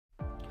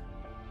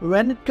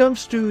When it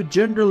comes to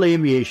general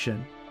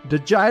aviation, the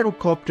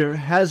gyrocopter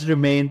has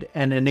remained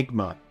an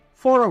enigma.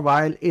 For a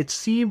while, it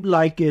seemed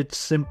like its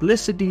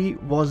simplicity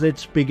was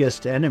its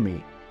biggest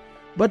enemy.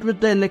 But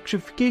with the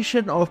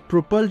electrification of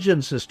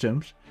propulsion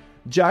systems,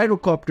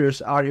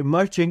 gyrocopters are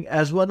emerging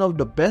as one of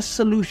the best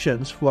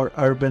solutions for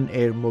urban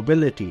air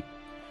mobility.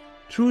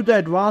 Through the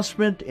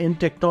advancement in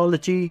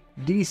technology,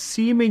 these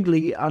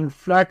seemingly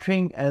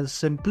unflattering and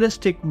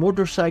simplistic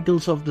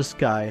motorcycles of the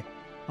sky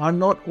are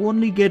not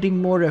only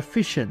getting more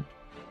efficient,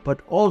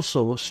 but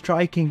also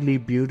strikingly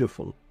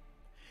beautiful.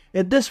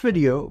 In this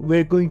video,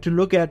 we're going to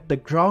look at the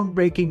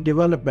groundbreaking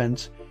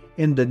developments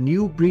in the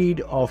new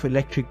breed of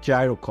electric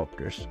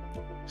gyrocopters.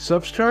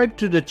 Subscribe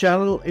to the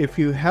channel if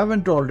you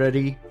haven't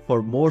already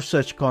for more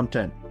such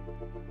content.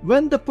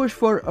 When the push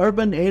for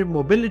urban air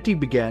mobility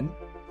began,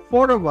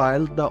 for a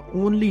while the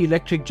only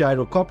electric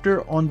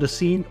gyrocopter on the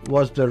scene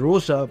was the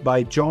Rotor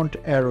by Jaunt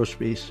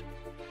Aerospace.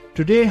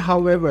 Today,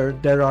 however,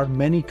 there are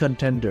many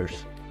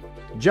contenders.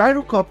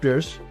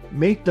 Gyrocopters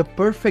make the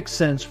perfect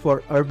sense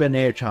for urban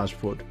air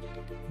transport.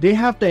 They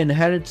have the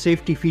inherent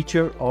safety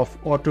feature of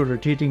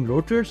auto-rotating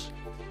rotors.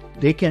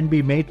 They can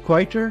be made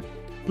quieter,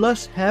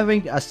 plus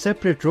having a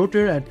separate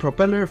rotor and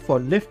propeller for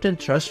lift and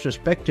thrust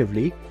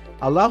respectively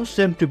allows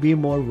them to be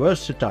more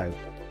versatile.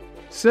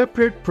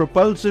 Separate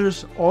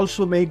propulsors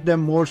also make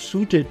them more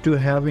suited to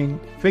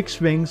having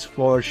fixed wings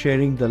for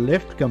sharing the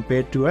lift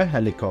compared to a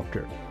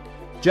helicopter.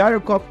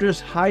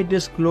 Gyrocopters' high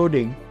disk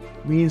loading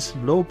means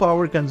low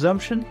power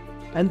consumption,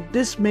 and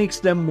this makes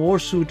them more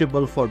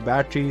suitable for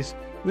batteries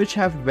which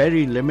have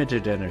very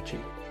limited energy.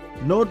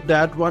 Note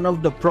that one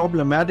of the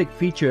problematic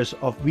features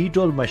of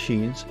VTOL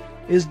machines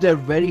is their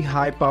very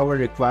high power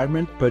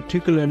requirement,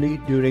 particularly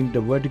during the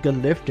vertical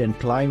lift and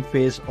climb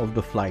phase of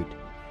the flight.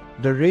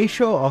 The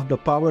ratio of the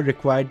power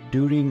required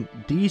during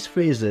these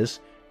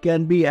phases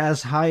can be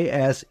as high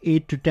as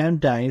 8 to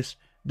 10 times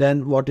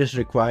than what is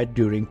required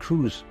during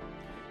cruise.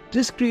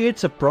 This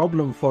creates a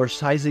problem for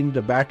sizing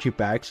the battery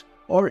packs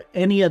or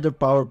any other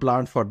power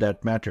plant for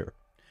that matter.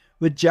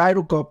 With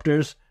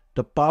gyrocopters,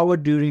 the power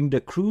during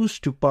the cruise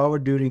to power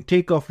during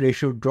takeoff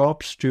ratio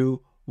drops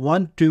to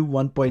 1 to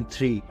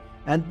 1.3,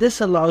 and this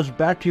allows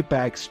battery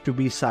packs to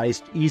be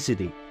sized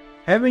easily.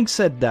 Having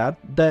said that,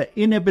 the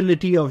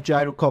inability of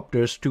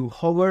gyrocopters to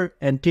hover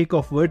and take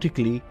off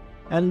vertically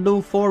and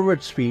low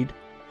forward speed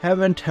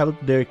haven't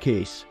helped their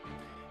case.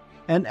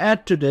 And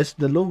add to this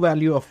the low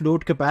value of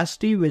load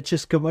capacity, which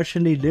is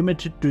commercially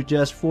limited to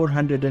just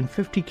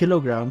 450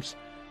 kilograms,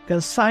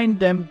 consigned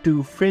them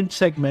to fringe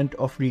segment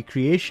of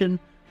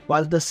recreation,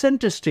 while the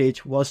center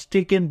stage was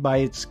taken by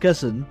its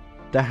cousin,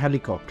 the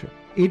helicopter.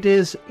 It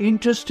is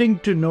interesting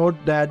to note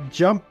that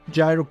jump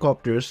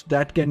gyrocopters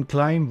that can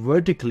climb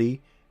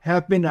vertically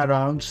have been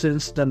around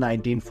since the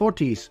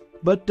 1940s,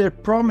 but their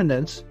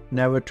prominence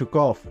never took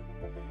off.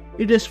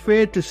 It is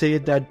fair to say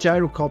that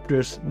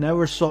gyrocopters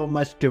never saw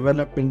much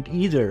development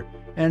either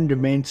and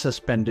remained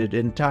suspended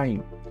in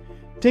time.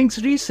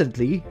 Things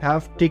recently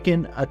have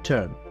taken a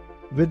turn.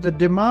 With the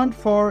demand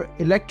for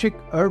electric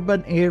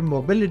urban air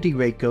mobility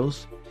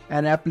vehicles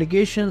and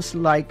applications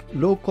like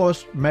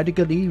low-cost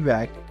medical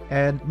evac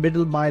and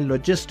middle-mile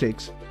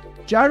logistics,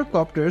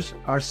 gyrocopters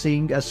are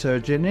seeing a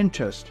surge in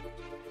interest.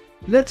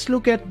 Let's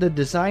look at the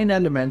design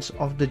elements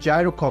of the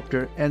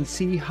gyrocopter and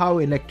see how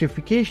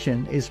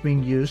electrification is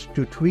being used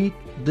to tweak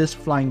this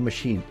flying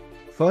machine.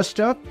 First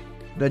up,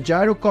 the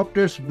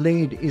gyrocopter's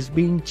blade is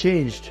being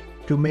changed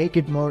to make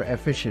it more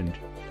efficient.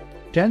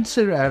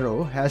 Tensor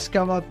Aero has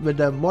come up with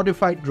a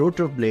modified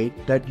rotor blade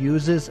that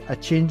uses a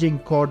changing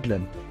chord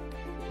length.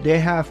 They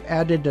have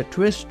added a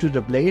twist to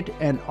the blade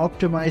and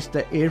optimized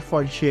the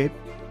airfoil shape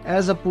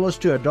as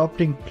opposed to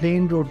adopting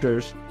plain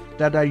rotors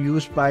that are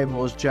used by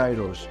most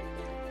gyros.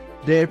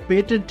 Their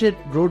patented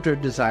rotor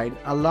design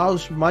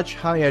allows much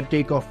higher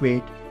takeoff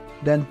weight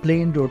than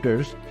plain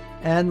rotors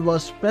and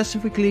was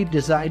specifically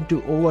designed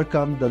to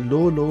overcome the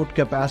low load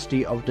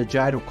capacity of the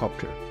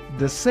gyrocopter.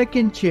 The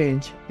second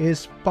change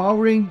is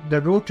powering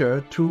the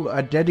rotor through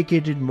a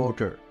dedicated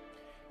motor.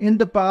 In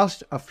the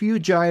past, a few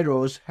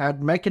gyros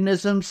had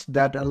mechanisms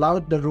that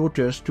allowed the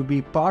rotors to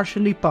be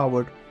partially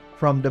powered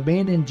from the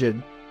main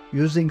engine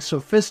using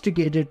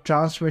sophisticated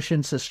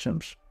transmission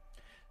systems.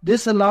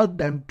 This allowed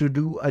them to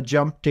do a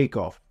jump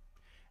takeoff.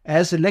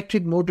 As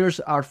electric motors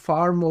are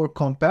far more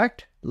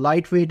compact,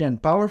 lightweight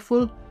and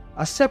powerful,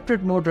 a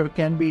separate motor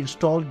can be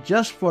installed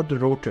just for the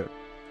rotor.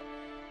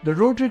 The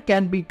rotor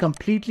can be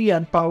completely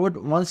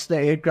unpowered once the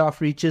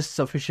aircraft reaches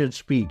sufficient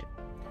speed.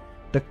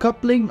 The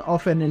coupling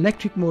of an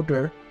electric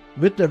motor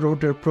with the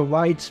rotor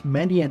provides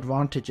many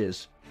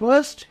advantages.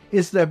 First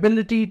is the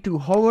ability to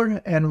hover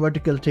and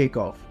vertical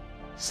takeoff.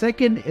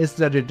 Second is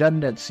the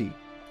redundancy.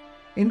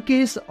 In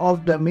case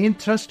of the main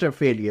thruster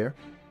failure,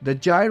 the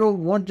gyro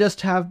won't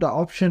just have the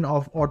option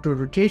of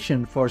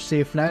auto-rotation for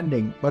safe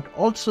landing, but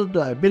also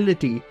the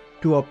ability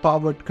to a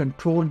powered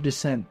controlled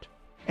descent.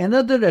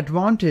 Another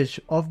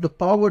advantage of the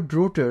powered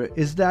rotor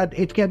is that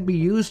it can be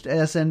used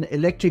as an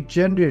electric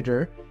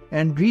generator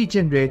and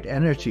regenerate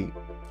energy.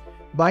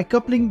 By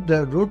coupling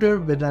the rotor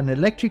with an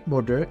electric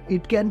motor,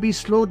 it can be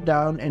slowed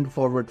down in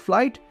forward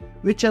flight,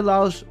 which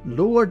allows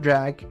lower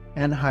drag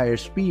and higher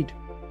speed.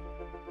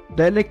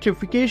 The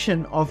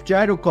electrification of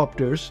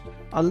gyrocopters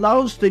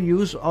allows the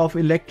use of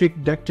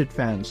electric ducted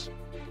fans.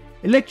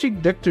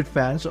 Electric ducted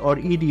fans, or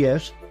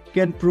EDFs,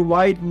 can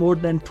provide more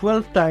than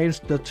 12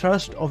 times the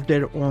thrust of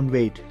their own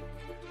weight.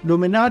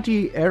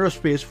 Luminati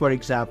Aerospace, for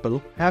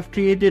example, have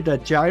created a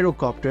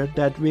gyrocopter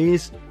that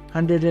weighs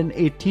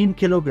 118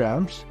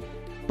 kilograms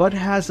but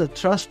has a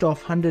thrust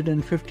of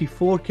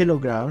 154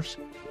 kilograms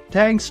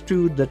thanks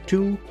to the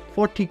two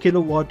 40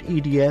 kilowatt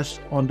EDFs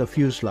on the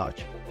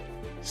fuselage.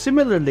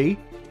 Similarly,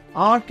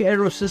 Arc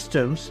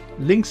Aerosystems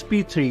Lynx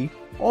P3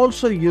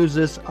 also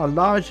uses a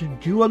large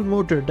dual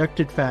motor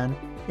ducted fan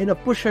in a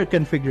pusher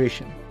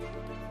configuration.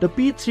 The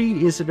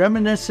P3 is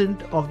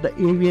reminiscent of the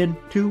Avian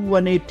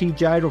Tu-180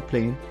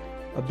 gyroplane,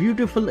 a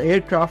beautiful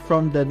aircraft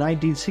from the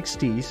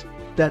 1960s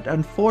that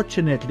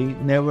unfortunately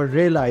never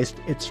realized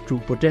its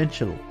true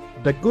potential.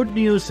 The good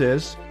news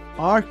is,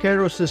 Arc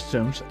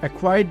Aerosystems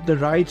acquired the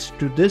rights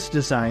to this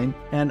design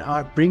and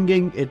are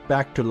bringing it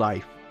back to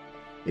life.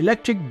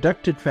 Electric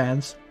ducted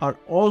fans are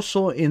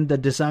also in the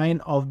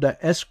design of the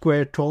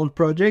S-Square TOL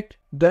project.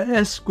 The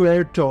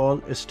S-Square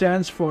TOL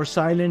stands for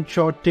Silent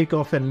Short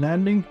Takeoff and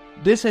Landing.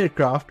 This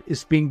aircraft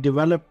is being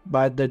developed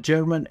by the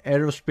German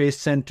Aerospace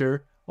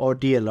Center, or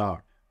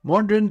DLR.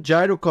 Modern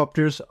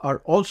gyrocopters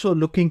are also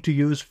looking to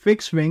use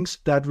fixed wings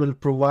that will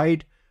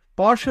provide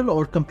partial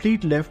or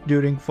complete lift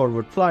during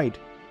forward flight.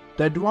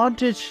 The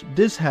advantage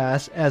this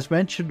has, as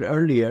mentioned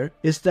earlier,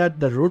 is that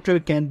the rotor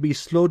can be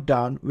slowed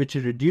down, which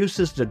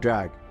reduces the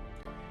drag.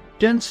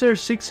 Tensor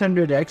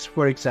 600X,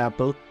 for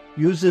example,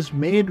 uses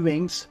main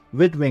wings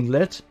with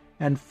winglets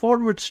and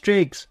forward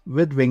strakes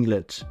with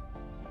winglets.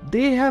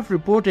 They have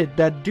reported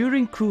that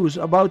during cruise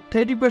about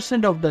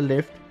 30% of the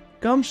lift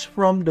comes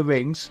from the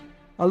wings,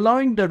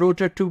 allowing the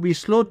rotor to be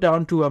slowed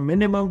down to a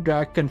minimum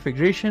drag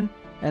configuration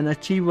and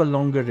achieve a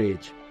longer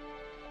range.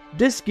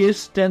 This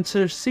gives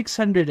Tensor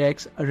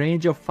 600X a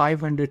range of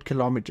 500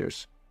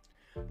 kilometers.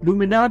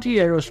 Luminati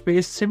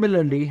Aerospace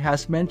similarly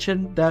has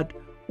mentioned that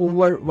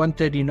over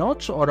 130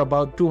 knots, or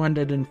about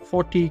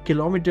 240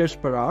 kilometers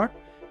per hour,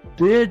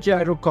 their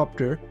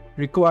gyrocopter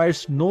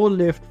requires no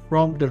lift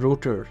from the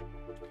rotor.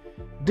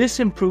 This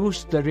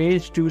improves the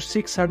range to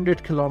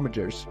 600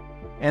 kilometers.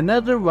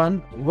 Another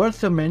one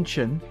worth a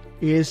mention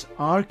is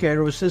Arc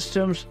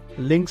Aerosystems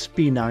Lynx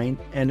P9,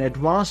 an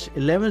advanced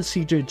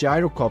 11-seater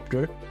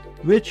gyrocopter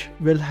which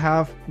will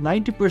have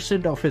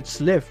 90% of its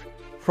lift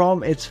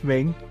from its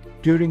wing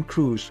during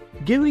cruise,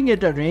 giving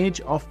it a range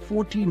of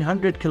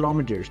 1400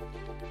 kilometers.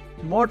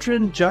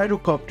 Modern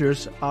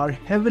gyrocopters are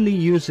heavily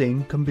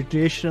using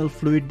computational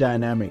fluid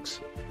dynamics.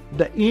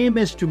 The aim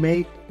is to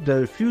make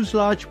the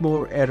fuselage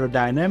more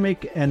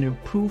aerodynamic and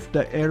improve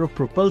the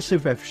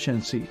aeropropulsive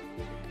efficiency.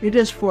 It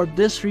is for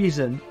this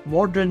reason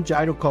modern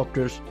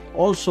gyrocopters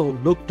also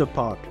look the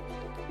part.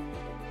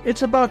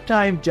 It's about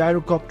time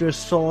gyrocopters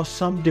saw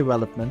some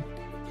development.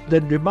 The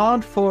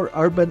demand for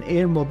urban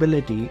air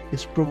mobility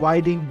is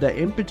providing the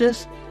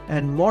impetus,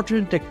 and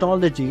modern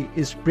technology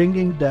is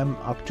bringing them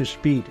up to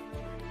speed.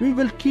 We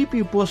will keep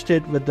you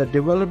posted with the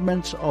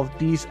developments of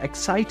these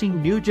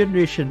exciting new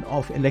generation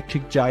of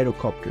electric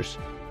gyrocopters.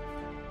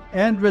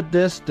 And with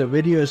this, the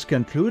video is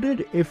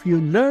concluded. If you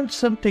learned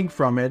something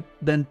from it,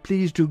 then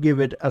please do give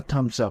it a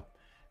thumbs up.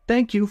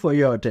 Thank you for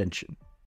your attention.